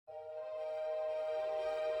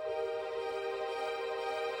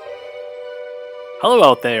Hello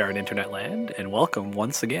out there in internet land, and welcome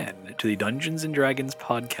once again to the Dungeons & Dragons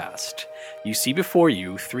podcast. You see before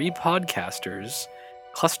you three podcasters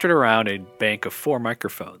clustered around a bank of four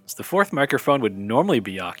microphones. The fourth microphone would normally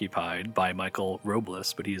be occupied by Michael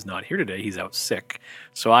Robles, but he is not here today. He's out sick.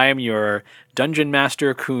 So I am your Dungeon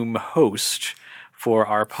Master cum host for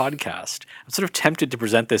our podcast. I'm sort of tempted to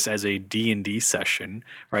present this as a D&D session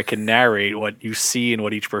where I can narrate what you see and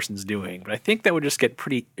what each person's doing, but I think that would just get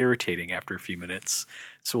pretty irritating after a few minutes.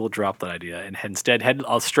 So we'll drop that idea and instead head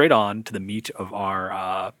straight on to the meat of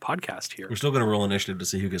our podcast here. We're still going to roll initiative to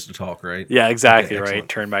see who gets to talk, right? Yeah, exactly, Okay, right?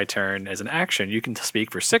 Turn by turn. As an action, you can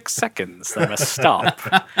speak for 6 seconds, then must stop.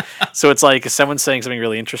 So it's like someone's saying something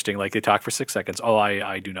really interesting, like they talk for 6 seconds. Oh,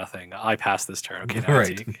 I do nothing. I pass this turn. Okay, now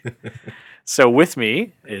Right. So with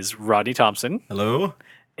me is Rodney Thompson. Hello?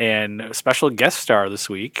 And a special guest star this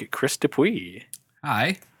week, Chris Dupuis.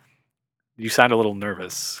 Hi. You sound a little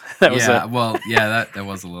nervous. That was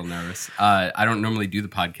a little nervous. I don't normally do the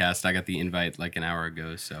podcast. I got the invite like an hour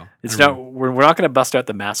ago, so it's not. We're not going to bust out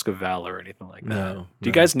the Mask of Valor or anything like that. No. Do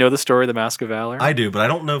you guys know the story of the Mask of Valor? I do, but I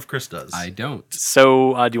don't know if Chris does. I don't.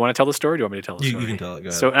 So, do you want to tell the story? Or do you want me to tell the story? You can tell it. Go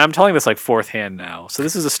ahead. So, and I'm telling this like fourth hand now. So,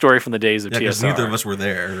 this is a story from the days of because TSR. neither of us were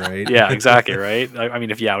there, right? Yeah, exactly, right? I mean,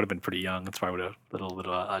 if I would have been pretty young. That's probably a little bit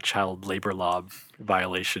of a child labor law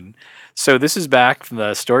violation. So this is back from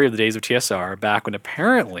the story of the days of TSR, back when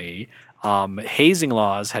apparently hazing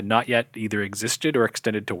laws had not yet either existed or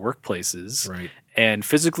extended to workplaces. Right. And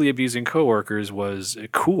physically abusing coworkers was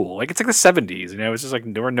cool. Like, it's like the 70s, you know? It's just like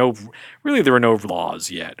there were no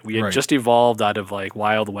laws yet. We had just evolved out of like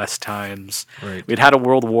Wild West times. Right. We'd had a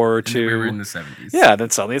World War II. We were in the 70s. Yeah, then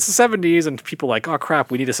suddenly it's the 70s, and people are like, oh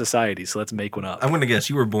crap, we need a society, so let's make one up. I'm going to guess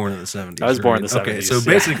you were born in the 70s. I was born in the 70s. Okay, so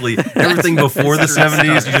basically everything before the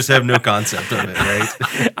 70s, you just have no concept of it,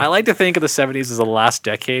 right? I like to think of the 70s as the last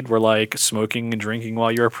decade where like smoking and drinking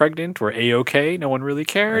while you were pregnant were A-okay. No one really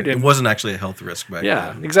cared. It And wasn't actually a health risk back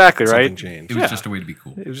yeah, then. exactly, Something right? changed. It was just a way to be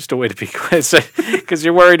cool. It was just a way to be because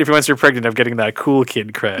you're worried if once you're pregnant of getting that cool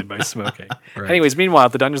kid cred by smoking. Right. Anyways, meanwhile,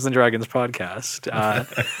 at the Dungeons and Dragons podcast,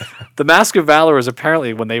 the Mask of Valor is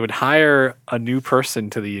apparently when they would hire a new person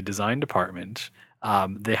to the design department,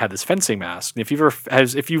 they had this fencing mask. And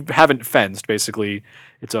if you haven't fenced, basically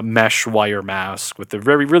it's a mesh wire mask with a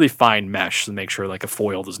really fine mesh to make sure like a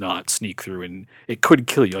foil does not sneak through and it could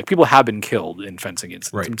kill you. Like, people have been killed in fencing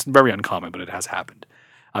incidents. Right. It's very uncommon, but it has happened.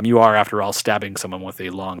 You are, after all, stabbing someone with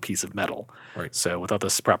a long piece of metal. Right. So without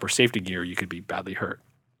this proper safety gear, you could be badly hurt.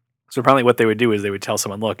 So apparently what they would do is they would tell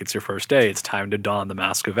someone, look, it's your first day. It's time to don the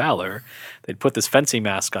Mask of Valor. They'd put this fencing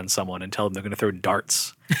mask on someone and tell them they're going to throw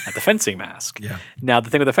darts at the fencing mask. Yeah. Now, the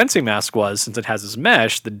thing with the fencing mask was, since it has this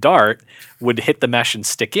mesh, the dart would hit the mesh and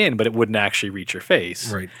stick in, but it wouldn't actually reach your face.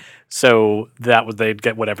 Right. So they'd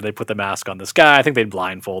get whatever. They put the mask on this guy. I think they'd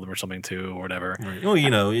blindfold him or something too, or whatever. Right. Well,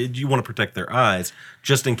 you want to protect their eyes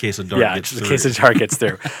just in case a dart gets just through. in case a dart gets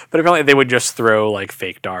through. But apparently they would just throw like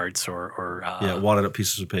fake darts or wadded up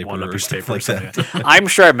pieces of paper or stuff like that. I'm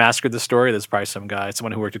sure I massacred the story. There's probably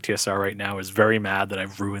someone who worked at TSR right now is very mad that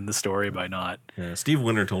I've ruined the story by not. Yeah, Steve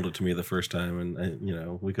Winter told it to me the first time,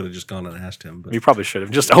 and we could have just gone and asked him. But We probably should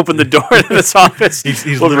have just opened the door to this office. he's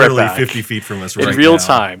We'll be right literally back. 50 feet from us In right real now.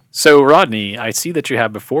 time. So, Rodney, I see that you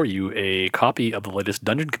have before you a copy of the latest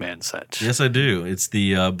Dungeon Command set. Yes, I do. It's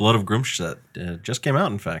the Blood of Grimsh set. Just came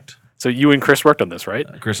out, in fact. So you and Chris worked on this, right?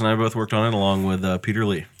 Chris and I both worked on it along with Peter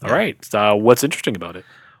Lee. All right. What's interesting about it?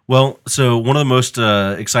 Well, so one of the most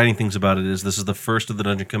exciting things about it is this is the first of the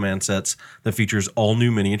Dungeon Command sets that features all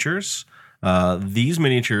new miniatures. These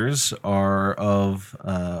miniatures are of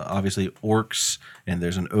obviously orcs, and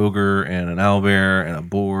there's an ogre and an owlbear and a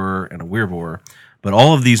boar and a weirboar. But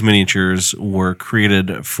all of these miniatures were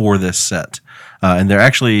created for this set. And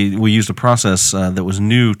we used a process that was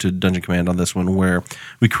new to Dungeon Command on this one, where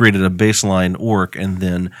we created a baseline orc and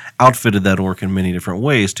then outfitted that orc in many different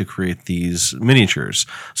ways to create these miniatures.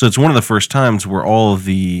 So it's one of the first times where all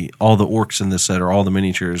the orcs in this set, or all the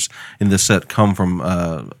miniatures in this set, come from,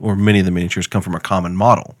 or many of the miniatures come from a common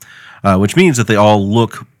model. Which means that they all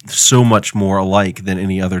look so much more alike than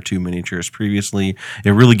any other two miniatures previously. It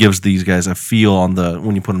really gives these guys a feel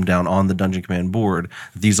when you put them down on the Dungeon Command board,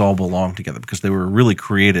 that these all belong together because they were really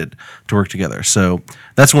created to work together. So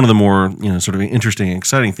that's one of the more sort of interesting and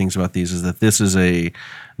exciting things about these, is that this is a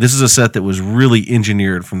set that was really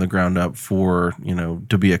engineered from the ground up for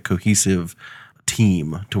to be a cohesive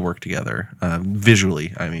team to work together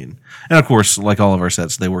visually. I mean, and of course, like all of our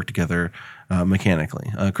sets, they work together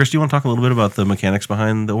mechanically. Chris, do you want to talk a little bit about the mechanics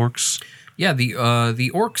behind the orcs? Yeah, the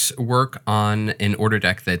orcs work on an order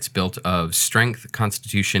deck that's built of strength,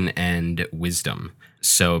 constitution, and wisdom.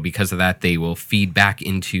 So because of that, they will feed back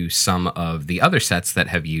into some of the other sets that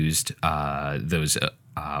have used those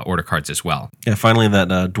order cards as well. Yeah, finally that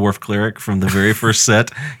dwarf cleric from the very first set,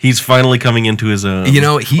 he's finally coming into his own. You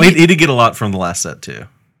know, he did get a lot from the last set too.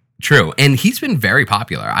 True, and he's been very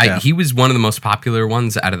popular. He was one of the most popular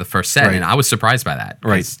ones out of the first set, and I was surprised by that.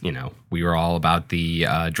 Right. You know, we were all about the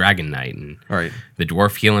Dragon Knight and the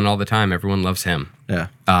dwarf healing all the time. Everyone loves him. Yeah.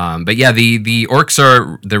 But yeah, the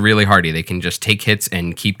orcs they're really hardy. They can just take hits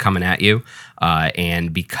and keep coming at you.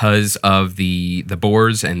 And because of the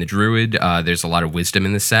boars and the druid, there's a lot of wisdom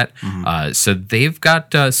in this set. So they've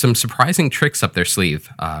got some surprising tricks up their sleeve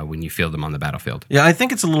when you field them on the battlefield. Yeah, I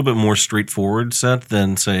think it's a little bit more straightforward set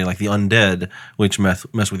than, say, like the undead, which mess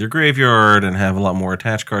with your graveyard and have a lot more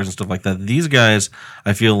attached cards and stuff like that. These guys,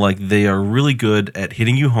 I feel like they are really good at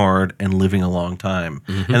hitting you hard and living a long time.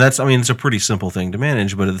 And that's, I mean, it's a pretty simple thing to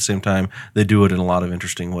manage, but at the same time, they do it in a lot of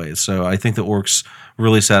interesting ways. So I think the orcs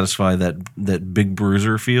really satisfy that big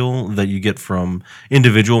bruiser feel that you get from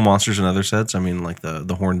individual monsters in other sets. I mean, like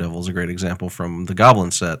the Horn Devil is a great example from the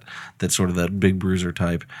Goblin set, that's sort of that big bruiser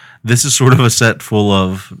type. This is sort of a set full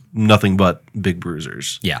of nothing but big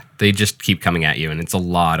bruisers. Yeah, they just keep coming at you, and it's a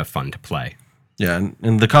lot of fun to play. Yeah,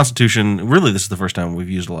 and the Constitution, really this is the first time we've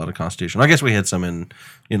used a lot of Constitution. I guess we had some in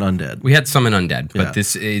Undead. We had some in Undead, but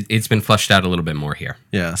it's been fleshed out a little bit more here.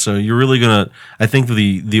 Yeah, so you're really going to, I think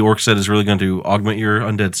the Orc set is really going to augment your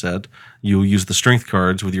Undead set. You'll use the Strength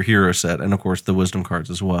cards with your Hero set, and of course the Wisdom cards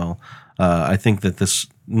as well. I think that this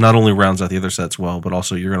not only rounds out the other sets well, but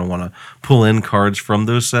also you're going to want to pull in cards from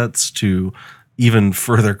those sets to even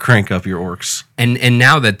further crank up your orcs. And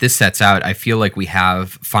now that this set's out, I feel like we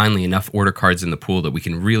have finally enough order cards in the pool that we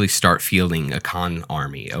can really start fielding a con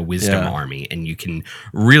army, a wisdom army, and you can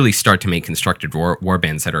really start to make constructed war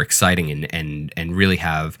bands that are exciting and really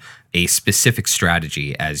have a specific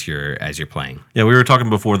strategy as you're playing. Yeah, we were talking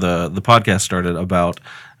before the podcast started about,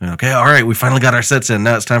 okay, all right, we finally got our sets in.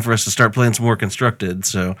 Now it's time for us to start playing some more constructed.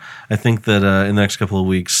 So I think that in the next couple of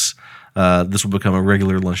weeks, this will become a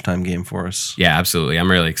regular lunchtime game for us. Yeah, absolutely.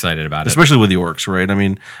 I'm really excited about it. Especially with the orcs, right? I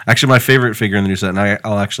mean, actually my favorite figure in the new set, and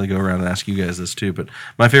I'll actually go around and ask you guys this too, but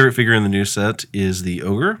my favorite figure in the new set is the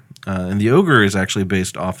Ogre. And the Ogre is actually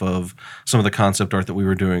based off of some of the concept art that we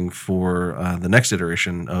were doing for the next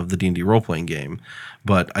iteration of the D&D role-playing game.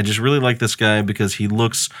 But I just really like this guy because he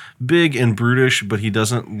looks big and brutish, but he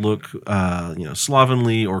doesn't look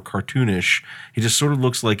slovenly or cartoonish. He just sort of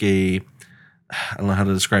looks like I don't know how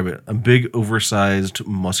to describe it, a big, oversized,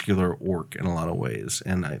 muscular orc in a lot of ways.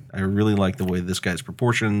 And I really like the way this guy's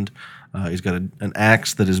proportioned. He's got an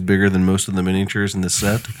axe that is bigger than most of the miniatures in this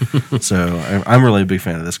set. So I'm really a big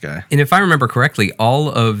fan of this guy. And if I remember correctly, all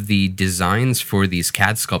of the designs for these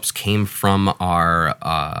CAD sculpts came from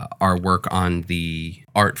our work on the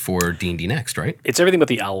art for D&D Next, right? It's everything but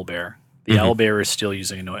the owlbear. The owlbear is still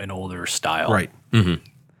using an older style. Right. Mm-hmm.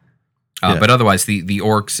 But otherwise, the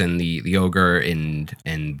orcs and the ogre and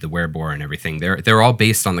the werebore and everything, they're all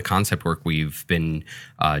based on the concept work we've been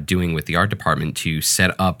doing with the art department to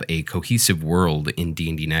set up a cohesive world in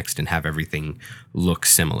D&D Next and have everything look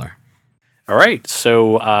similar. All right.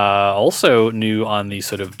 So also new on the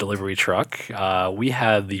sort of delivery truck, we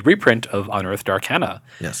had the reprint of Unearthed Arcana.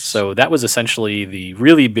 Yes. So that was essentially the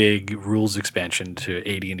really big rules expansion to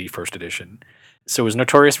AD&D First Edition. So it was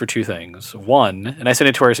notorious for two things. One, and I say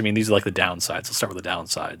notorious, I mean these are like the downsides. Let's start with the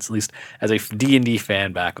downsides. At least as a D&D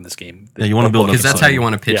fan back in this game. Yeah, you want to build because that's how you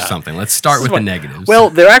want to pitch something. Let's start with the negatives. Well,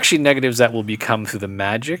 they're actually negatives that will become through the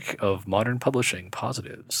magic of modern publishing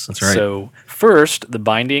positives. That's right. So first, the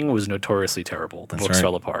binding was notoriously terrible. The books right.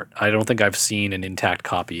 fell apart. I don't think I've seen an intact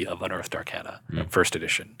copy of Unearthed Arcana, First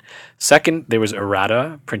Edition. Second, there was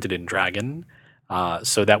errata printed in Dragon.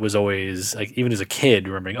 So that was always, like, even as a kid,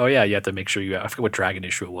 remembering, oh yeah, you have to make sure I forget what Dragon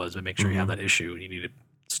issue it was, but make sure you have that issue, and you need to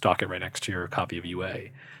stock it right next to your copy of UA.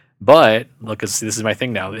 But, look, this is my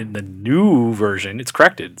thing now, in the new version, it's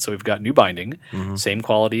corrected. So we've got new binding, same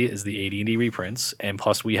quality as the AD&D reprints, and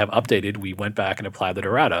plus we went back and applied the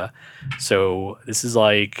errata. So this is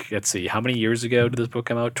like, let's see, how many years ago did this book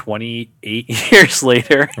come out? 28 years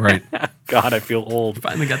later. Right. God, I feel old.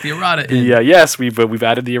 Finally got the errata in. Yeah, yes, we've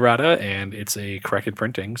added the errata, and it's a corrected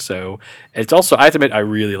printing. So it's also, I have to admit, I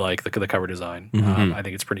really like the cover design. I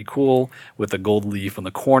think it's pretty cool with the gold leaf on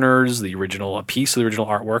the corners, a piece of the original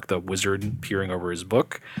artwork, the wizard peering over his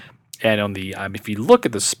book. And on the if you look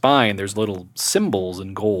at the spine, there's little symbols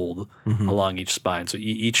in gold along each spine. So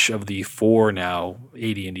each of the 4 now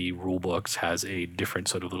AD&D rule books has a different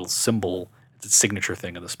sort of little symbol signature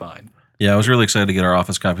thing on the spine. Yeah, I was really excited to get our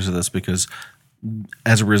office copies of this because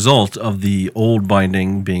as a result of the old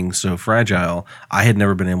binding being so fragile, I had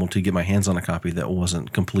never been able to get my hands on a copy that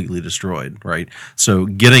wasn't completely destroyed, right? So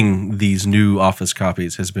getting these new office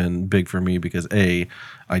copies has been big for me because I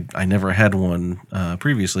never had one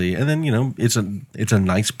previously, and then it's a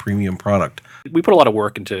nice premium product. We put a lot of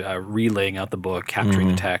work into relaying out the book, capturing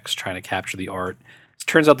the text, trying to capture the art. It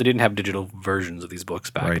turns out they didn't have digital versions of these books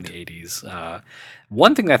back in the 80s.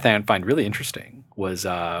 One thing that I find really interesting was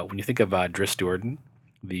when you think of Driss Duerden,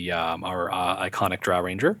 our iconic Drow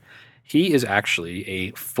Ranger, he is actually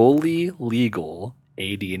a fully legal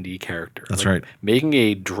AD&D character. That's right. Making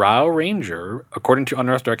a Drow Ranger, according to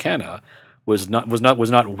Unearthed Arcana, was not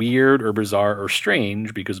weird or bizarre or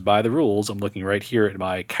strange, because by the rules, I'm looking right here at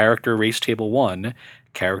my character race table 1,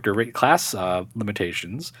 character class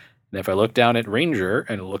limitations. And if I look down at Ranger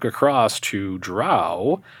and look across to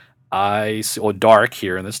Drow, I see, dark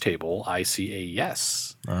here in this table, I see a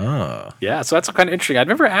yes. Ah. Yeah, so that's kind of interesting. I'd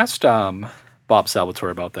never asked Bob Salvatore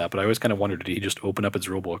about that, but I always kind of wondered, did he just open up his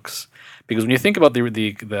rule books? Because when you think about the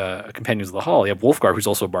Companions of the Hall, you have Wolfgar, who's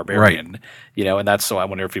also a barbarian, and that's, so I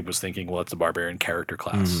wonder if he was thinking, well, it's a barbarian character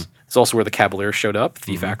class. It's also where the Cavalier showed up,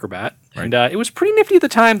 Thief Acrobat, and it was pretty nifty at the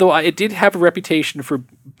time, though it did have a reputation for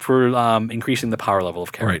increasing the power level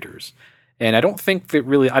of characters. And I don't think that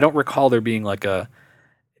really, I don't recall there being like a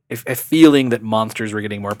feeling that monsters were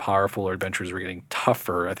getting more powerful or adventures were getting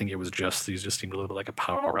tougher. I think it was just, these just seemed a little bit like a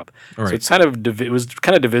power up. So it's kind of it was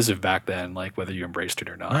kind of divisive back then, like whether you embraced it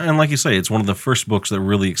or not. And like you say, it's one of the first books that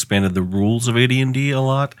really expanded the rules of AD&D a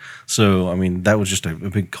lot. So I mean, that was just a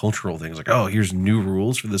big cultural thing. It's like, oh, here's new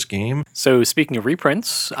rules for this game. So speaking of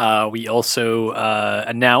reprints, we also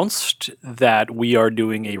announced that we are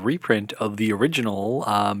doing a reprint of the original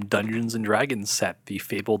Dungeons and Dragons set, the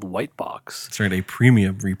Fabled White Box. That's right, a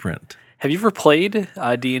premium reprint. Have you ever played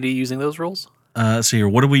D&D using those rules? So here,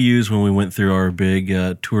 what did we use when we went through our big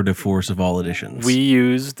tour de force of all editions?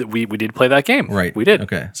 We did play that game. Right. We did.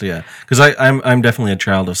 Okay. So yeah, because I'm definitely a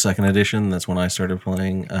child of second edition. That's when I started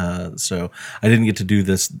playing. So I didn't get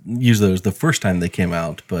to use those the first time they came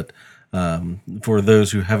out. But for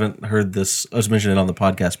those who haven't heard this, I was mentioning it on the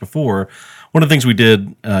podcast before. One of the things we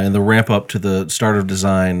did in the ramp up to the start of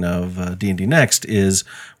design of D&D Next is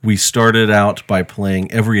we started out by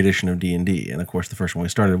playing every edition of D&D. And of course, the first one we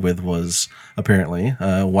started with was apparently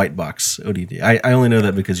White Box ODD. I only know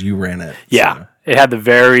that because you ran it. Yeah. So. It had the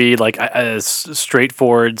very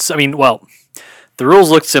straightforward. I mean, well, the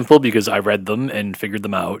rules looked simple because I read them and figured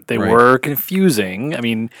them out. They were confusing. I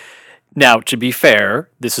mean, now, to be fair,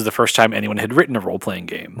 this is the first time anyone had written a role-playing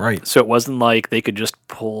game. Right. So it wasn't like they could just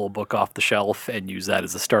pull a book off the shelf and use that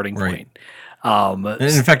as a starting point. And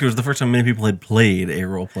in fact, it was the first time many people had played a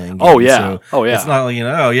role-playing game. Oh, yeah. So it's not like,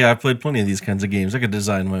 I've played plenty of these kinds of games. I could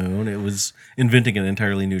design my own. It was inventing an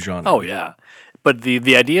entirely new genre. Oh, yeah. But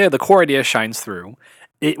the idea, the core idea shines through.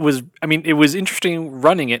 It was interesting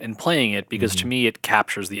running it and playing it because to me it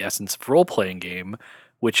captures the essence of role-playing game,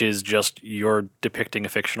 which is just you're depicting a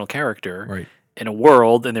fictional character in a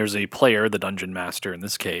world, and there's a player, the dungeon master in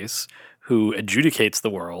this case, who adjudicates the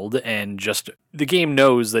world, and just the game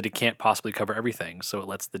knows that it can't possibly cover everything, so it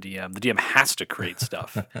lets the DM has to create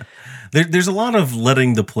stuff. There's a lot of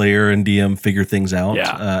letting the player and DM figure things out,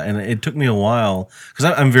 and it took me a while, because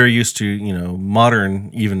I'm very used to,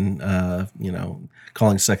 modern, even,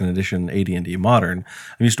 calling second edition AD&D modern.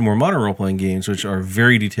 I'm used to more modern role-playing games, which are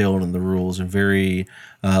very detailed in the rules and very,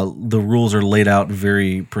 the rules are laid out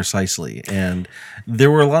very precisely. And there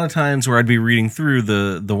were a lot of times where I'd be reading through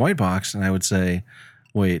the white box and I would say,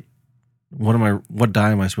 wait, what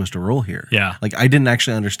die am I supposed to roll here? Yeah. Like I didn't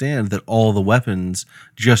actually understand that all the weapons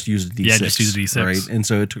just use a D6. Yeah, just use a D6. Right. And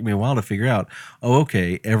so it took me a while to figure out,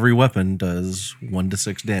 okay, every weapon does 1 to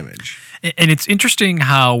 6 damage. And it's interesting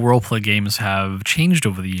how roleplay games have changed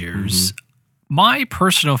over the years. My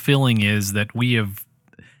personal feeling is that we have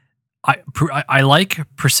I like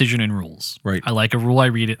precision in rules. Right. I like a rule, I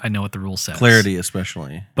read it, I know what the rule says. Clarity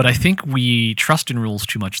especially. But I think we trust in rules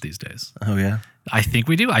too much these days. Oh, yeah? I think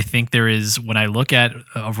we do. I think there is, when I look at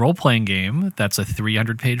a role-playing game that's a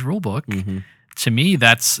 300-page rule book, to me,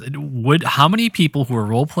 how many people who are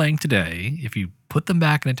role-playing today, if you put them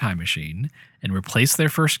back in a time machine and replace their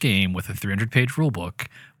first game with a 300-page rule book,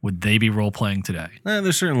 would they be role-playing today?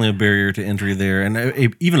 There's certainly a barrier to entry there,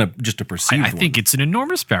 and even just a perceived I think one. it's an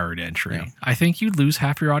enormous barrier to entry. Yeah. I think you'd lose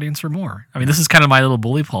half your audience or more. I mean, this is kind of my little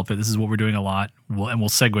bully pulpit. This is what we're doing a lot, and we'll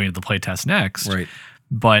segue into the playtest next. Right.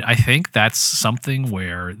 But I think that's something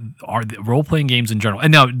where role-playing games in general,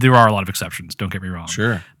 and now there are a lot of exceptions, don't get me wrong.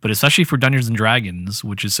 Sure. But especially for Dungeons & Dragons,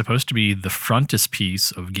 which is supposed to be the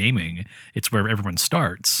frontispiece of gaming, it's where everyone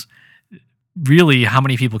starts. Really, how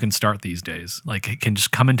many people can start these days? Like, can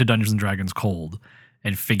just come into Dungeons & Dragons cold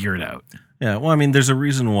and figure it out? Yeah, well, I mean, there's a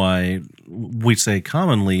reason why we say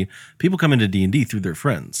commonly people come into D&D through their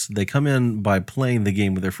friends. They come in by playing the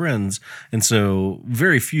game with their friends, and so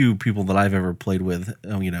very few people that I've ever played with,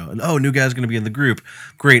 new guy's going to be in the group.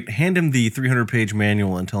 Great, hand him the 300-page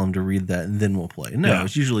manual and tell him to read that, and then we'll play. No,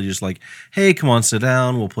 It's usually just like, hey, come on, sit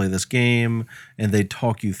down, we'll play this game, and they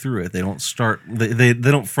talk you through it. They don't start, they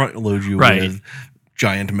don't front load you with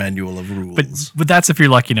giant manual of rules. But that's if you're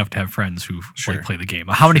lucky enough to have friends who play the game.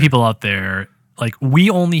 How many people out there, like, we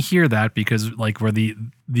only hear that because, like, we're the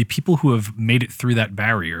people who have made it through that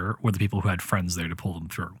barrier were the people who had friends there to pull them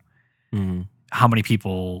through. Mm-hmm. How many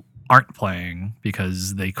people aren't playing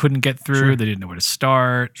because they couldn't get through, they didn't know where to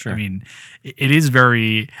start? I mean, it is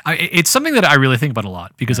it's something that I really think about a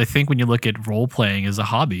lot, because I think when you look at role-playing as a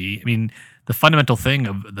hobby, I mean, the fundamental thing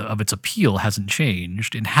of its appeal hasn't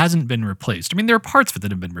changed and hasn't been replaced. I mean, there are parts of it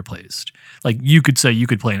that have been replaced. Like, you could say you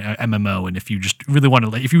could play an MMO, and if you just really want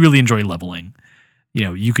to, if you really enjoy leveling,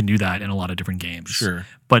 you can do that in a lot of different games. Sure.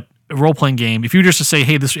 But a role-playing game, if you just to say,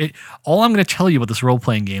 hey, all I'm going to tell you about this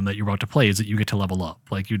role-playing game that you're about to play is that you get to level up.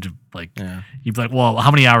 Like, you'd be like, well, how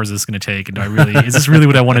many hours is this going to take? And is this really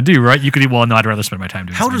what I want to do, right? You could, no, I'd rather spend my time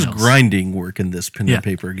doing something else. How does grinding work in this pen and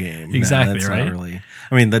paper game? Exactly, that's right? Not really,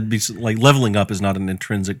 I mean, that'd be like leveling up is not an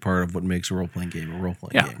intrinsic part of what makes a role-playing game a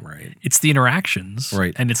role-playing game, right? It's the interactions,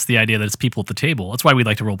 right? And it's the idea that it's people at the table. That's why we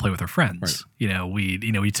like to role-play with our friends. Right. We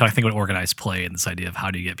think about organized play and this idea of how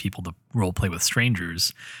do you get people to role-play with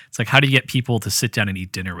strangers. It's like, how do you get people to sit down and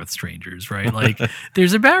eat dinner with strangers, right? Like,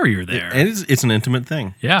 there's a barrier there. And it's an intimate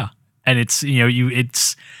thing. Yeah. And it's,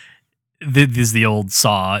 there's the old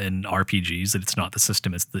saw in RPGs that it's not the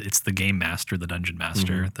system, it's the game master, the dungeon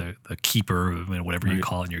master, the keeper, whatever you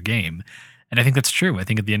call it in your game. And I think that's true. I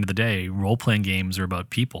think at the end of the day, role-playing games are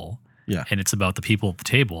about people. Yeah. And it's about the people at the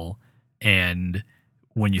table. And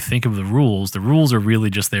when you think of the rules are really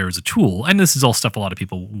just there as a tool. And this is all stuff a lot of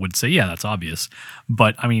people would say, yeah, that's obvious.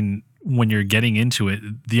 But I mean, when you're getting into it,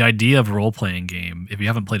 the idea of a role-playing game, if you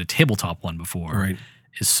haven't played a tabletop one before,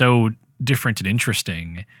 is so different and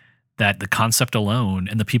interesting that the concept alone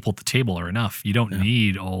and the people at the table are enough. You don't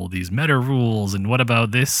need all these meta rules and what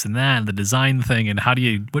about this and that and the design thing and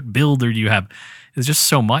what builder do you have? There's just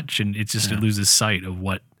so much, and it loses sight of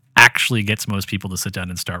what actually gets most people to sit down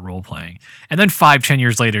and start role playing. And then 5-10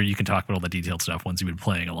 years later, you can talk about all the detailed stuff once you've been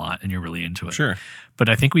playing a lot and you're really into it. Sure. But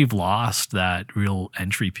I think we've lost that real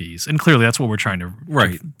entry piece. And clearly that's what we're trying to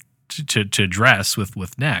address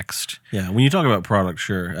with Next. Yeah. When you talk about product,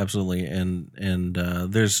 sure, absolutely. And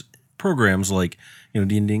there's programs like,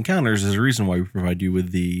 D&D Encounters is a reason why we provide you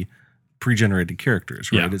with the pre-generated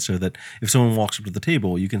characters, right? It's so that if someone walks up to the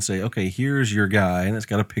table, you can say, okay, here's your guy, and it's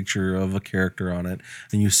got a picture of a character on it,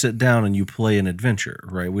 and you sit down and you play an adventure,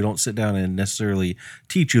 right? We don't sit down and necessarily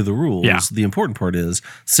teach you the rules. Yeah. The important part is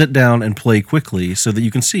sit down and play quickly so that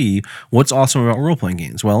you can see what's awesome about role-playing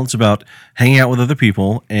games. Well, it's about hanging out with other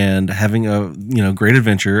people and having a great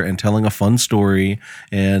adventure and telling a fun story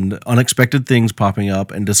and unexpected things popping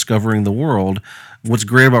up and discovering the world. What's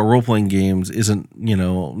great about role-playing games isn't,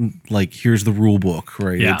 like, here's the rule book,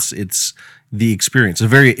 right? Yeah. It's the experience.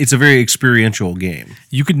 It's a very experiential game.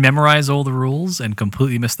 You could memorize all the rules and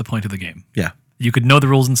completely miss the point of the game. Yeah. You could know the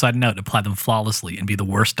rules inside and out, apply them flawlessly, and be the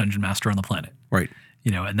worst dungeon master on the planet. Right.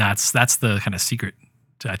 And that's the kind of secret,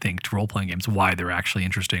 I think, to role-playing games, why they're actually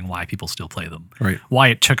interesting, why people still play them. Right. Why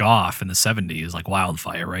it took off in the 70s like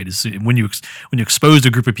wildfire, right? Is when you exposed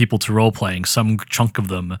a group of people to role-playing, some chunk of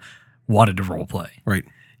them wanted to role play. Right.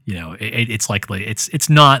 It's likely it's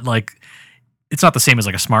not the same as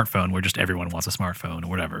like a smartphone where just everyone wants a smartphone or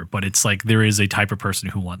whatever, but it's like there is a type of person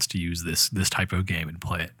who wants to use this type of game and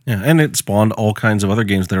play it. Yeah, and it spawned all kinds of other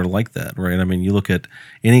games that are like that, right? I mean, you look at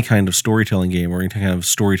any kind of storytelling game or any kind of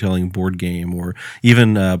storytelling board game or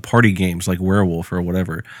even party games like Werewolf or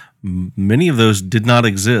whatever. Many of those did not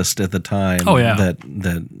exist at the time that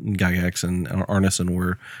Gygax and Arneson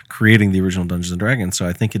were creating the original Dungeons & Dragons. So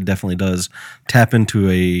I think it definitely does tap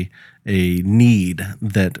into a need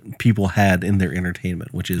that people had in their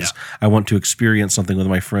entertainment, which is I want to experience something with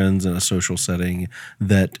my friends in a social setting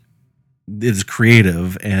that is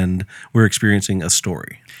creative and we're experiencing a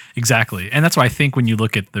story. Exactly. And that's why I think when you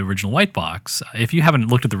look at the original White Box, if you haven't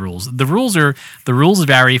looked at the rules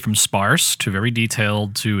vary from sparse to very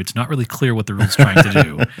detailed to it's not really clear what the rule's trying to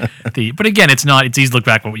do. But again, it's easy to look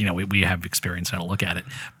back, but we have experience and to look at it.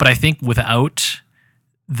 But I think without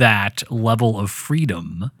that level of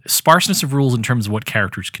freedom, sparseness of rules in terms of what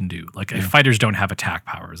characters can do. Like fighters don't have attack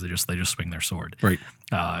powers; they just swing their sword. Right.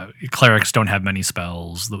 Clerics don't have many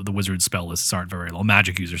spells. The wizard spell lists aren't very long.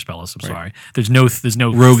 Magic user spell lists. I'm sorry. There's no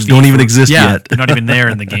rogues don't even exist yet. They're not even there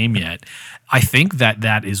in the game yet. I think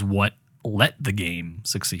that is what let the game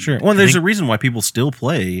succeed. Sure. Well, there's a reason why people still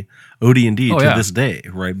play OD&D to this day,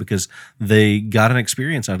 right? Because they got an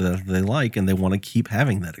experience out of that they like, and they want to keep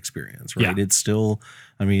having that experience, right? Yeah. It's still,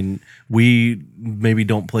 I mean, we maybe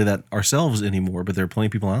don't play that ourselves anymore, but there are plenty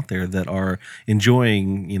of people out there that are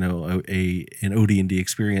enjoying, you know, an OD&D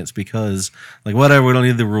experience because, like, whatever, we don't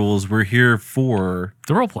need the rules. We're here for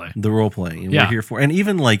the role play. And we're here for, and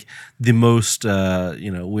even like the most,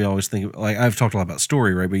 you know, we always think, like, I've talked a lot about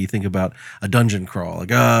story, right? But you think about a dungeon crawl, like,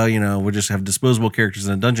 you know, we just have disposable characters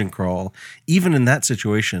in a dungeon crawl. Even in that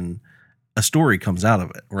situation, a story comes out of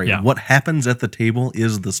it, right? Yeah. What happens at the table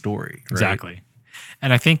is the story, right? Exactly.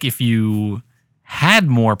 And I think if you had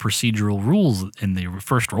more procedural rules in the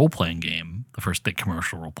first role-playing game, the first big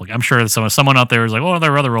commercial role-playing, I'm sure someone out there is like, oh,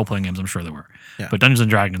 there were other role-playing games. I'm sure there were. Yeah. But Dungeons &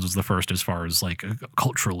 Dragons was the first as far as like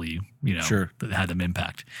culturally, you know, Sure. that had an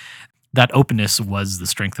impact. That openness was the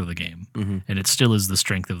strength of the game. Mm-hmm. And it still is the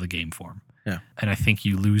strength of the game form. Yeah. And I think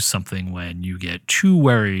you lose something when you get too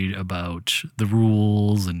worried about the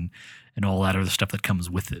rules and all that other stuff that comes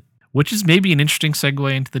with it, which is maybe an interesting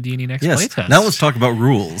segue into the D&D Next playtest. Now let's talk about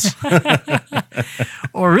rules.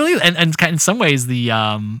 Or really, and in some ways,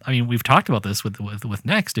 I mean, we've talked about this with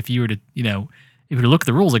Next. If you were to, you know, if you were to look at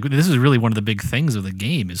the rules, like this is really one of the big things of the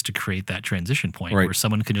game is to create that transition point where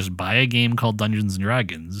someone can just buy a game called Dungeons &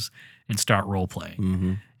 Dragons and start role-playing.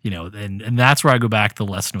 Mm-hmm. You know, and that's where I go back to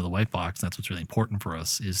the lesson of the white box. That's what's really important for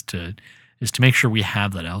us is to make sure we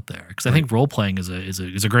have that out there, because I think role playing is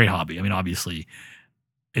a great hobby. I mean, obviously,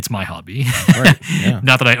 it's my hobby. Right. Yeah.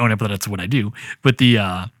 Not that I own it, but that's what I do. But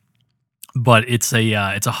but it's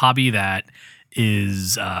a hobby that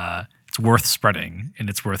is it's worth spreading and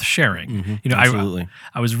it's worth sharing. Mm-hmm. You know, absolutely.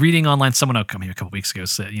 I was reading online. Someone come here a couple weeks ago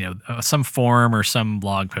said, you know, some forum or some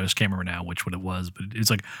blog post, can't remember now which one it was, but it's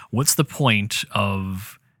like, what's the point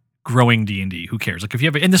of growing D&D? Who cares? Like if you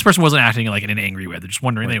have, and this person wasn't acting like in an angry way. They're just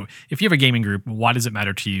wondering, Right. if you have a gaming group, why does it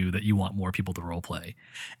matter to you that you want more people to role play?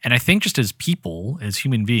 And I think just as people, as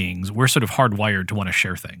human beings, we're sort of hardwired to want to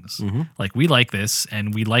share things. Mm-hmm. Like we like this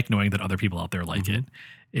and we like knowing that other people out there like it.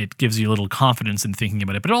 It gives you a little confidence in thinking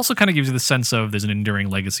about it, but it also kind of gives you the sense of there's an enduring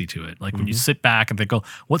legacy to it. Like when you sit back and think, oh,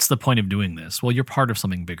 what's the point of doing this? Well, you're part of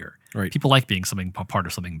something bigger. Right. People like being part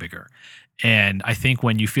of something bigger. And I think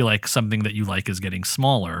when you feel like something that you like is getting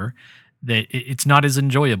smaller, that it's not as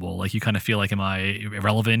enjoyable. Like you kind of feel like, am I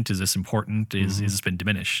irrelevant? Is this important? Is this been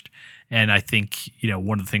diminished? And I think, you know,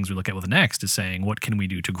 one of the things we look at with Next is saying, what can we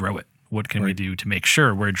do to grow it? What can we do to make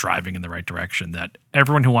sure we're driving in the right direction? That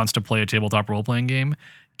everyone who wants to play a tabletop role-playing game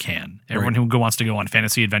can. Everyone who wants to go on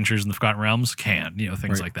fantasy adventures in the Forgotten Realms can. You know,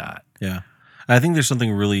 things like that. Yeah. I think there's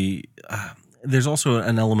something really, there's also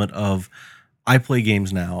an element of, I play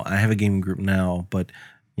games now. I have a gaming group now, but,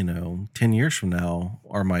 you know, 10 years from now,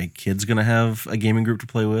 are my kids going to have a gaming group to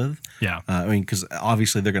play with? Yeah. I mean, because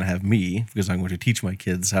obviously they're going to have me because I'm going to teach my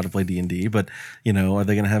kids how to play D&D. But, you know, are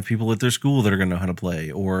they going to have people at their school that are going to know how to play?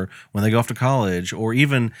 Or when they go off to college? Or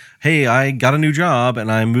even, hey, I got a new job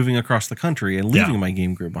and I'm moving across the country and leaving my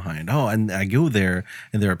game group behind. Oh, and I go there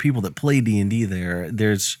and there are people that play D&D there.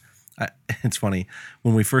 It's funny.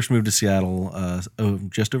 When we first moved to Seattle,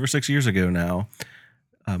 just over 6 years ago now,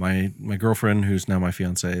 my girlfriend, who's now my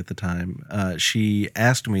fiance at the time, she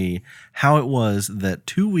asked me how it was that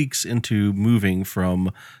 2 weeks into moving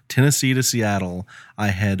from Tennessee to Seattle, I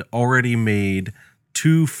had already made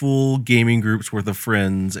 2 full gaming groups worth of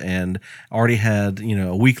friends and already had, you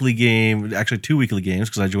know, a weekly game, actually 2 weekly games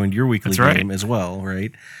because I joined your weekly game as well,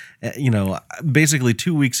 right? You know, basically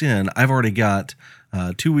 2 weeks in, I've already got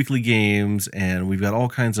 2 weekly games and we've got all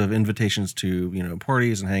kinds of invitations to, you know,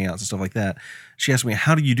 parties and hangouts and stuff like that. She asked me,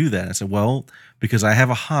 how do you do that? I said, well, because I have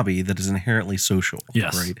a hobby that is inherently social,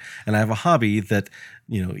 right? And I have a hobby that,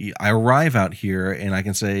 you know, I arrive out here and I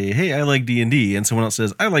can say, hey, I like D&D. And someone else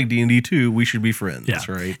says, I like D&D too. We should be friends,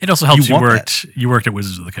 right? It also helps you worked at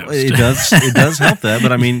Wizards of the Coast. It does help that.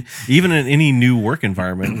 But I mean, even in any new work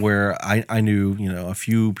environment where I knew, you know, a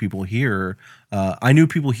few people here, I knew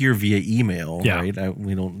people here via email, right?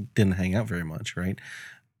 We didn't hang out very much, right?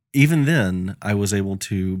 even then, I was able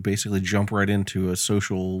to basically jump right into a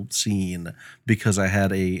social scene because I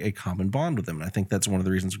had a common bond with them. And I think that's one of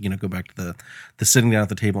the reasons, go back to the sitting down at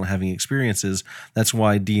the table and having experiences. That's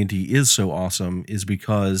why D&D is so awesome, is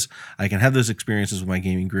because I can have those experiences with my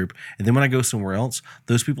gaming group. And then when I go somewhere else,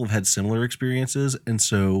 those people have had similar experiences. And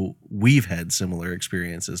so we've had similar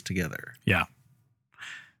experiences together. Yeah.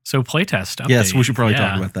 So playtest update. Yes, we should probably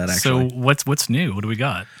talk about that, actually. So what's new? What do we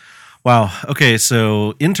got? Wow. Okay.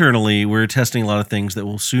 So internally, we're testing a lot of things that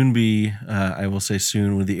will soon be, I will say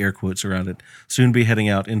soon with the air quotes around it, soon be heading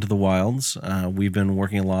out into the wilds. We've been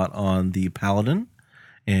working a lot on the Paladin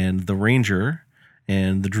and the Ranger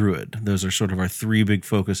and the Druid. Those are sort of our three big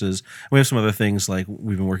focuses. We have some other things, like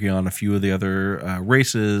we've been working on a few of the other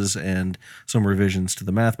races and some revisions to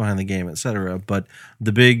the math behind the game, etc. But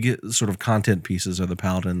the big sort of content pieces are the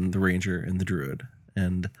Paladin, the Ranger, and the Druid.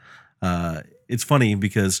 And it's funny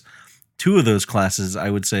because two of those classes,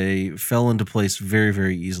 I would say, fell into place very,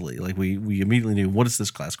 very easily. Like we immediately knew, what is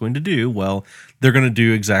this class going to do? Well, they're going to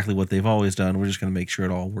do exactly what they've always done. We're just going to make sure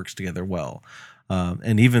it all works together well.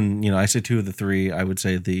 And even, I say two of the three, I would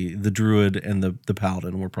say the Druid and the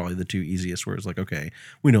Paladin were probably the two easiest, where it's like, okay,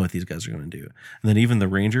 we know what these guys are going to do. And then even the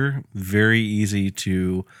Ranger, very easy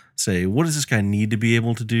to say, what does this guy need to be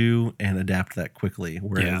able to do, and adapt that quickly.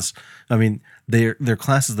 Whereas, I mean, they're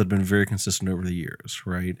classes that have been very consistent over the years,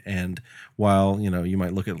 right? And while, you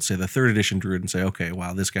might look at, say, the 3rd edition Druid and say, okay,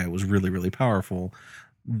 wow, this guy was really, really powerful,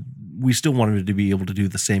 we still wanted to be able to do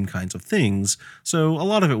the same kinds of things. So a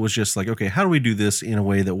lot of it was just like, okay, how do we do this in a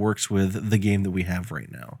way that works with the game that we have right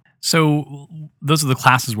now? So those are the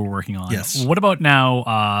classes we're working on. Yes. What about now?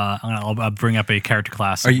 I'll bring up a character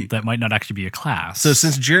class that might not actually be a class. So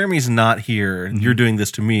since Jeremy's not here, you're doing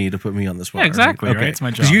this to me to put me on the spot. Yeah, exactly. Right? Okay. Right? It's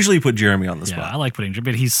my job. Because usually you put Jeremy on the spot. Yeah, I like putting,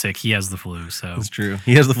 but he's sick. He has the flu. So that's true.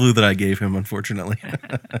 He has the flu that I gave him, unfortunately.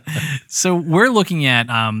 So we're looking at,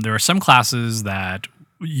 there are some classes that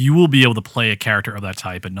you will be able to play a character of that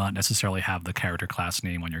type and not necessarily have the character class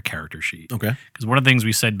name on your character sheet. Okay. Because one of the things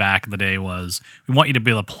we said back in the day was we want you to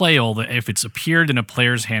be able to play all the, if it's appeared in a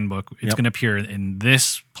player's handbook, it's going to appear in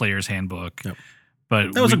this player's handbook. Yep.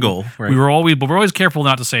 But that was a goal, right? We're always careful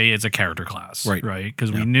not to say it's a character class, right? Because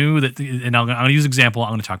we knew that, and I'm going to use an example.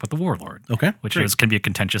 I'm going to talk about the Warlord, okay, which can be a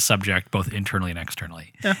contentious subject both internally and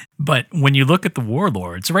externally. Yeah. But when you look at the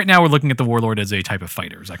Warlord, so right now we're looking at the Warlord as a type of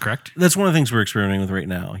fighter. Is that correct? That's one of the things we're experimenting with right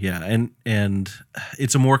now. Yeah, and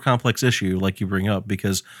it's a more complex issue, like you bring up,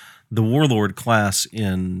 because the Warlord class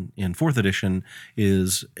in 4th edition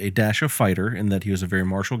is a dash of fighter, in that he was a very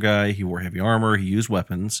martial guy. He wore heavy armor. He used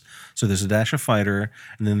weapons. So there's a dash of fighter,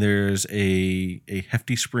 and then there's a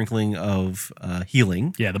hefty sprinkling of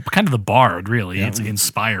healing. Yeah, kind of the bard, really. Yeah. It's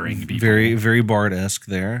inspiring people. Very, very bard-esque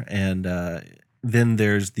there. And then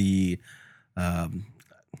there's the...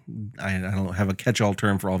 I don't have a catch-all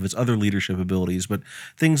term for all of his other leadership abilities, but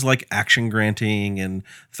things like action granting and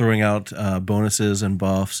throwing out bonuses and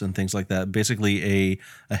buffs and things like that. Basically,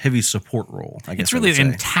 a heavy support role. I guess it's really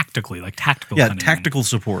in tactical. Yeah, tactical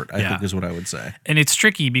support. I think is what I would say. And it's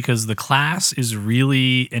tricky because the class is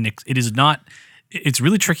really, and it is not. It's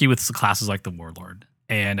really tricky with classes like the Warlord.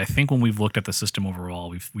 And I think when we've looked at the system overall,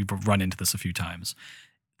 we've run into this a few times.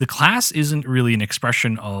 The class isn't really an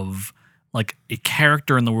expression of like a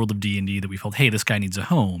character in the world of D&D that we felt, hey, this guy needs a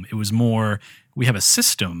home. It was more, we have a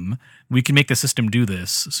system. We can make the system do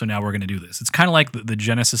this, so now we're going to do this. It's kind of like the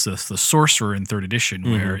genesis of the Sorcerer in 3rd edition,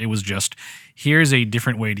 where it was just, here's a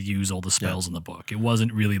different way to use all the spells in the book. It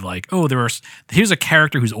wasn't really like, oh, here's a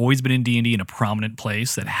character who's always been in D&D in a prominent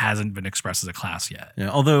place that hasn't been expressed as a class yet. Yeah,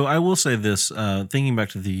 although I will say this, thinking back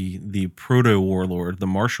to the proto-warlord, the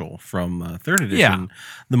Marshal from 3rd edition,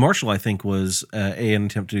 the Marshal, I think, was an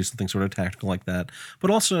attempt to do something sort of tactical like that.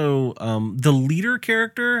 But also, the leader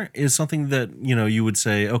character is something that, you would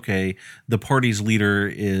say, okay, the party's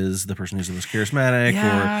leader is the person who's the most charismatic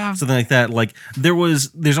or something like that. Like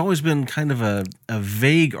there's always been kind of a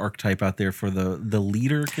vague archetype out there for the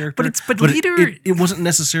leader character. But leader, it wasn't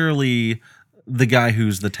necessarily the guy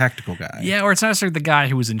who's the tactical guy. Yeah, or it's not necessarily the guy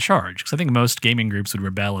who was in charge. Because I think most gaming groups would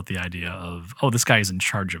rebel at the idea of, oh, this guy is in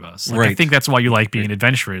charge of us. Like, I think that's why you like being an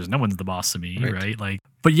adventurer, is no one's the boss of me, right? Like,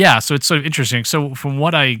 but yeah, so it's sort of interesting. So from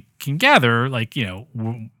what I can gather, like,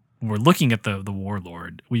 we're looking at the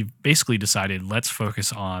Warlord. We've basically decided, let's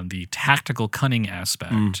focus on the tactical cunning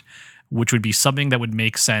aspect, which would be something that would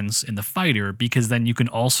make sense in the fighter, because then you can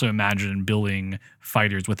also imagine building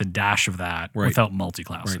fighters with a dash of that without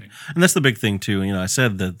multi-classing. Right. And that's the big thing too. I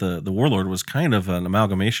said that the Warlord was kind of an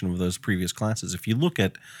amalgamation of those previous classes. If you look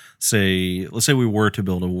at, let's say we were to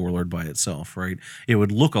build a Warlord by itself, right? It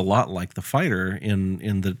would look a lot like the fighter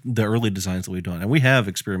in the early designs that we've done. And we have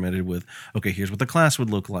experimented with, okay, here's what the class would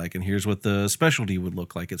look like, and here's what the specialty would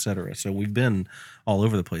look like, etc. So we've been all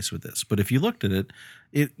over the place with this. But if you looked at it,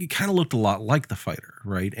 it kind of looked a lot like the fighter,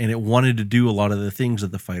 right? And it wanted to do a lot of the things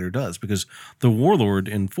that the fighter does, because the Warlord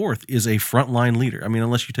in 4th is a frontline leader. I mean,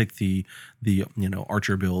 unless you take the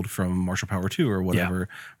Archer build from Martial Power 2 or whatever,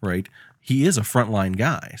 right? He is a frontline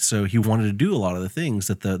guy. So he wanted to do a lot of the things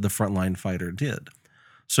that the frontline fighter did.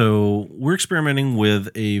 So we're experimenting with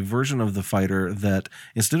a version of the fighter that,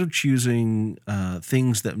 instead of choosing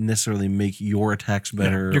things that necessarily make your attacks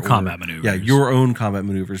better, your combat maneuvers, your own combat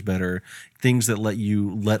maneuvers better, things that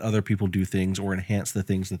let other people do things or enhance the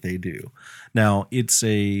things that they do. Now, it's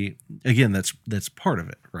that's part of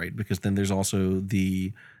it, right? Because then there's also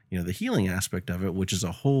the healing aspect of it, which is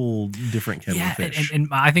a whole different kettle of fish. And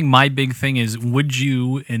I think my big thing is, would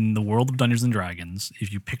you, in the world of Dungeons and Dragons,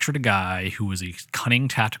 if you pictured a guy who was a cunning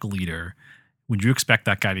tactical leader, would you expect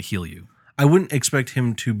that guy to heal you? I wouldn't expect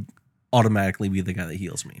him to automatically be the guy that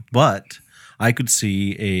heals me, but I could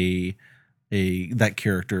see that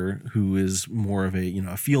character who is more of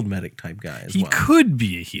a field medic type guy as well. He could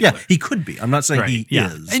be a healer. Yeah, he could be. I'm not saying he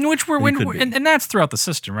is. And and that's throughout the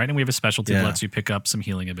system, right? And we have a specialty that lets you pick up some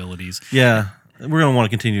healing abilities. Yeah. We're going to want to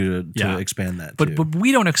continue to expand that too. But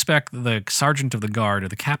we don't expect the sergeant of the guard or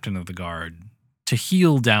the captain of the guard to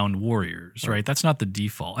heal down warriors, right? That's not the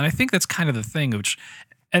default. And I think that's kind of the thing, which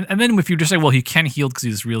and then if you just say, well, he can heal because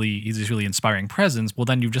he's this really inspiring presence, well,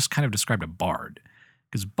 then you've just kind of described a bard.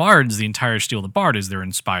 Because bards, the entire steal of the bard is they're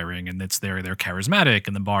inspiring, and they're charismatic,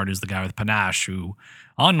 and the bard is the guy with panache who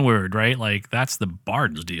onward, right? Like, that's the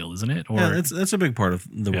bard's deal, isn't it? That's a big part of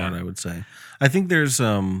the bard, I would say. I think there's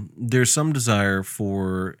some desire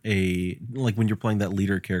for when you're playing that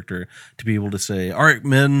leader character to be able to say, all right,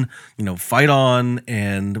 men, fight on,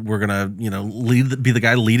 and we're gonna be the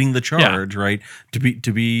guy leading the charge, right? To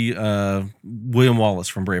be William Wallace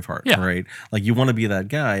from Braveheart, right? Like, you want to be that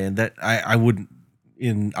guy, and that I would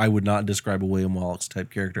not describe a William Wallace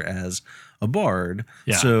type character as a bard.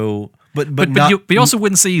 Yeah. So, but you also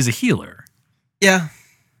wouldn't say he's a healer. Yeah.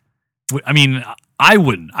 I mean, I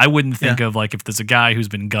wouldn't think of, like, if there's a guy who's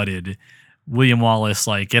been gutted, William Wallace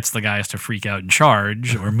gets the guys to freak out and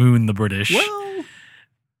charge, or moon the British. Well,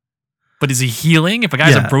 but is he healing? If a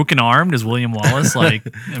guy's a broken arm, does William Wallace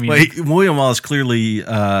William Wallace clearly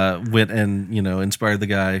went and inspired the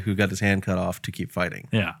guy who got his hand cut off to keep fighting.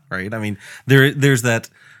 Yeah, right. I mean, there's that.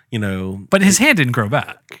 But his hand didn't grow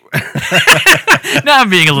back. Now I'm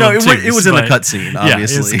being a little. It was in the cutscene.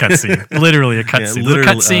 Obviously, it's a cutscene. Literally a cutscene. The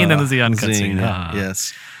cutscene, then there's the uncut scene.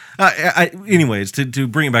 Yes. Anyways, to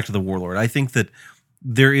bring it back to the Warlord, I think that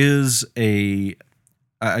there is a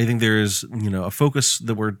focus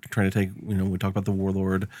that we're trying to take. We talk about the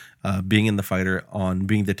Warlord being in the fighter on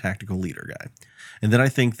being the tactical leader guy. And then I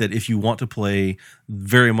think that if you want to play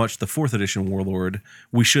very much the 4th edition Warlord,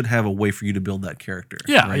 we should have a way for you to build that character.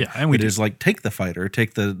 Yeah, right? yeah. And it is like, take the fighter,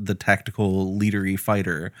 take the tactical leadery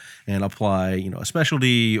fighter, and apply a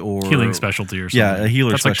specialty or healing specialty or something. Yeah, a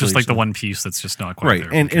healer. That's specialty. Just like the one piece that's just not quite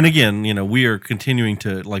right. there. And again, we are continuing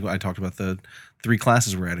to, like I talked about the 3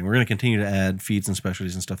 classes we're adding. We're going to continue to add feats and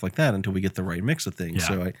specialties and stuff like that until we get the right mix of things.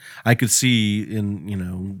 Yeah. So I could see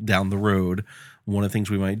down the road, one of the things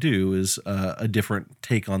we might do is a different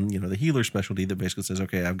take on the healer specialty that basically says,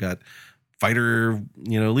 okay, I've got fighter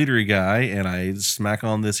leadery guy, and I smack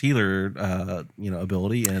on this healer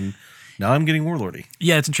ability, and now I'm getting warlordy.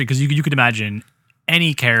 Yeah, it's interesting because you could imagine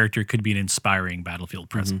any character could be an inspiring battlefield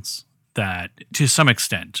presence. That to some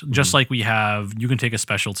extent, just like you can take a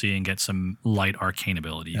specialty and get some light arcane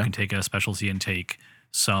ability. You can take a specialty and take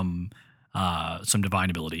some divine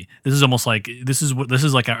ability. This is almost like this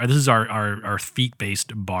is our feat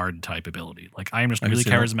based bard type ability. Like, I am just really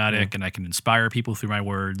charismatic and I can inspire people through my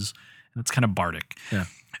words, and it's kind of bardic. Yeah.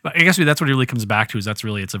 But I guess that's what it really comes back to, is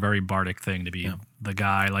it's a very bardic thing to be the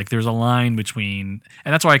guy. Like, there's a line between,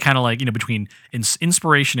 and that's why I kind of like, between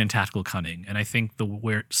inspiration and tactical cunning. And I think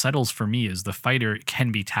where it settles for me is the fighter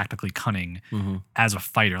can be tactically cunning as a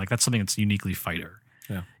fighter. Like, that's something that's uniquely fighter.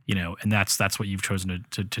 Yeah. And that's what you've chosen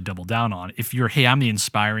to double down on. If you're, hey, I'm the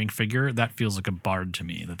inspiring figure, that feels like a bard to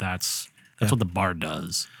me. That's what the bard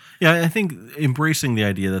does. Yeah, I think embracing the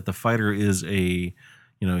idea that the fighter is he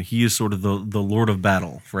is sort of the lord of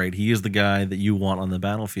battle, right? He is the guy that you want on the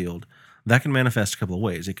battlefield. that can manifest a couple of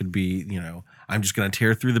ways. It could be, I'm just going to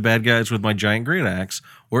tear through the bad guys with my giant great axe,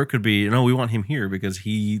 or it could be, we want him here because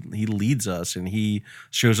he leads us and he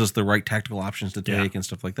shows us the right tactical options to take and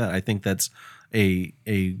stuff like that. I think that's a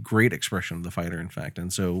great expression of the fighter, in fact.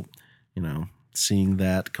 And so, seeing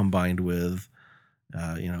that combined with,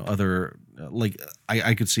 other like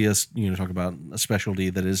I could see us, talk about a specialty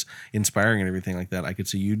that is inspiring and everything like that. I could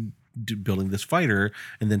see you building this fighter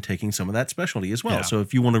and then taking some of that specialty as well. Yeah. So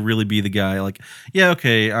if you want to really be the guy, like,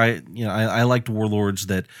 I liked warlords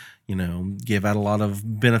that, gave out a lot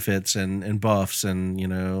of benefits and buffs and,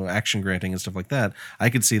 action granting and stuff like that. I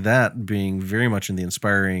could see that being very much in the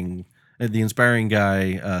inspiring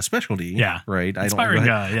guy specialty. Yeah. Right. Inspiring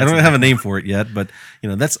guy. I don't have a name for it yet, but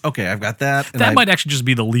that's okay. I've got that. And that might actually just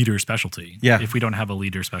be the leader specialty. Yeah. If we don't have a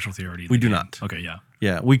leader specialty already. We do not. Okay. Yeah.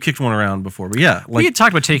 Yeah. We kicked one around before, but yeah. We had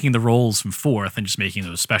talked about taking the roles from 4th and just making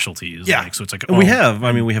those specialties. Yeah. So it's like, we have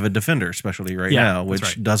a defender specialty right now,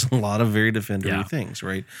 which does a lot of very defendery things.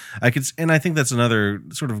 Right. I think that's another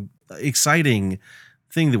sort of exciting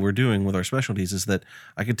thing that we're doing with our specialties is that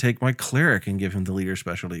I could take my cleric and give him the leader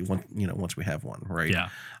specialty once we have one, right? Yeah.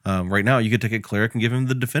 Right now you could take a cleric and give him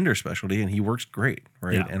the defender specialty and he works great,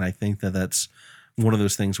 right? Yeah. And I think that that's one of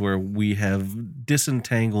those things where we have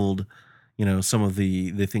disentangled, some of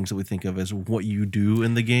the things that we think of as what you do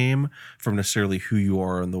in the game from necessarily who you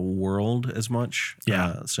are in the world as much.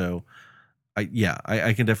 Yeah. So I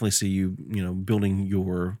can definitely see you, building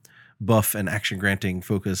your buff and action granting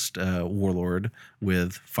focused warlord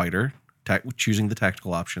with fighter, choosing the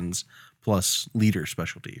tactical options plus leader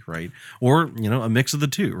specialty, right? Or, a mix of the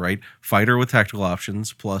two, right? Fighter with tactical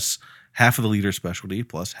options plus half of the leader specialty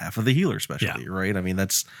plus half of the healer specialty, right? I mean,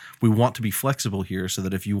 we want to be flexible here so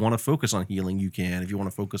that if you want to focus on healing, you can. If you want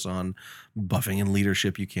to focus on buffing and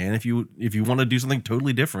leadership, you can. If you want to do something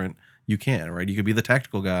totally different, you can, right? You could be the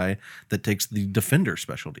tactical guy that takes the defender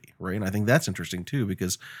specialty, right? And I think that's interesting too,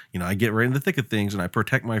 because, I get right in the thick of things and I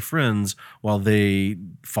protect my friends while they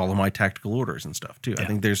follow my tactical orders and stuff too. Yeah. I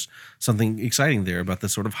think there's something exciting there about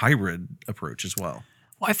this sort of hybrid approach as well.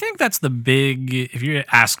 Well, I think that's if you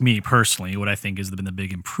ask me personally, what I think has been the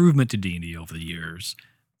big improvement to D&D over the years,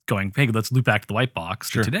 let's loop back to the white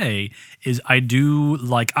box to today, is I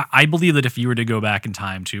believe that if you were to go back in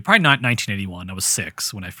time to probably not 1981, I was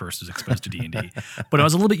 6 when I first was exposed to D&D, but I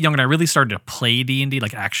was a little bit young and I really started to play D&D,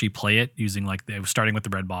 like actually play it using starting with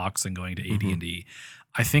the red box and going to AD&D.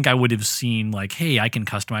 I think I would have seen hey, I can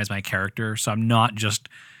customize my character. So I'm not just,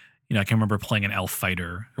 I can remember playing an elf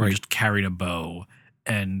fighter who just carried a bow.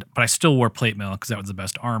 But I still wore plate mail because that was the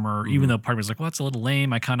best armor. Even though part of me was like, well, that's a little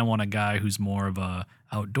lame. I kind of want a guy who's more of a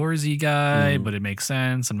outdoorsy guy, but it makes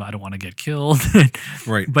sense, and I don't want to get killed.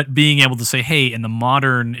 Right. But being able to say, hey, in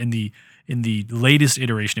the latest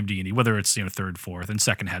iteration of D&D, whether it's 3rd, 4th, and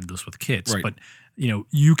 2nd had this with kits, but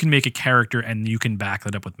you can make a character and you can back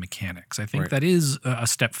that up with mechanics. I think that is a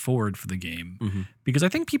step forward for the game because I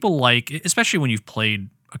think people especially when you've played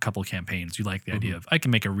a couple of campaigns, you like the idea of I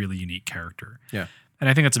can make a really unique character. Yeah. And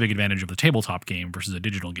I think that's a big advantage of the tabletop game versus a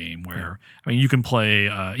digital game where, you can play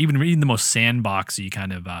even the most sandboxy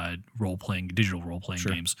kind of digital role-playing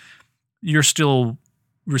games. You're still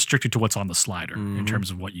restricted to what's on the slider in terms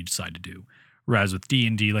of what you decide to do. Whereas with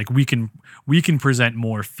D&D, we can present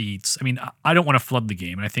more feats. I mean, I don't want to flood the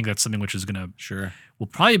game. And I think that's something which is going to will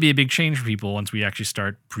probably be a big change for people once we actually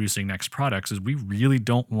start producing next products is we really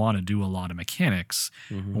don't want to do a lot of mechanics.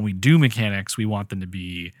 When we do mechanics, we want them to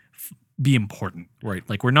be important. Right.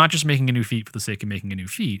 We're not just making a new feat for the sake of making a new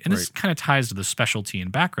feat. And this kind of ties to the specialty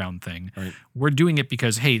and background thing. Right. We're doing it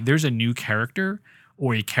because, hey, there's a new character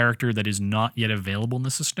or a character that is not yet available in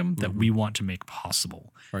the system that we want to make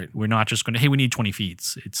possible. Right. We're not just going to, hey, we need 20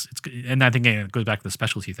 feats. And I think it goes back to the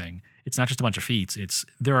specialty thing. It's not just a bunch of feats.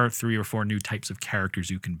 There are 3 or 4 new types of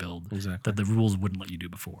characters you can build that the rules wouldn't let you do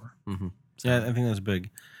before. So. Yeah, I think that's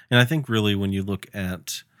big. And I think really when you look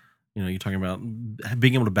at you're talking about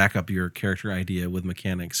being able to back up your character idea with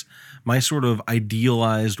mechanics. My sort of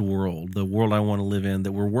idealized world, the world I want to live in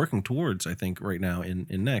that we're working towards, I think, right now in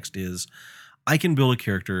Next is I can build a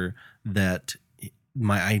character that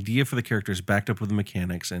my idea for the character is backed up with the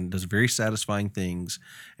mechanics and does very satisfying things.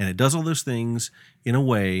 And it does all those things in a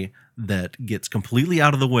way that gets completely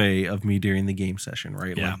out of the way of me during the game session,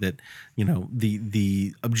 right? Yeah. Like that,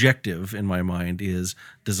 the objective in my mind is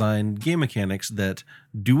design game mechanics that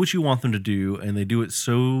do what you want them to do, and they do it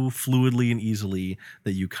so fluidly and easily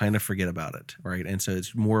that you kind of forget about it, right? And so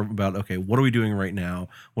it's more about, okay, what are we doing right now?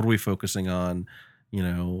 What are we focusing on?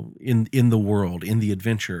 In the world, in the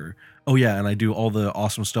adventure. Oh yeah, and I do all the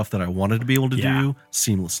awesome stuff that I wanted to be able to do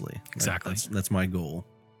seamlessly. Exactly. That's my goal.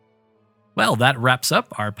 Well, that wraps up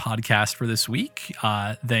our podcast for this week.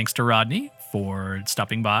 Thanks to Rodney for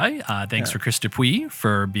stopping by. Thanks for Chris Dupuis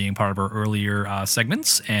for being part of our earlier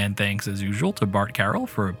segments. And thanks, as usual, to Bart Carroll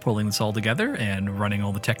for pulling this all together and running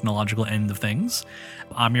all the technological end of things.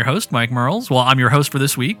 I'm your host, Mike Merles. Well, I'm your host for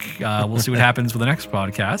this week. We'll see what happens with the next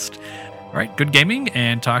podcast. All right, good gaming,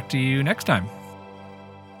 and talk to you next time.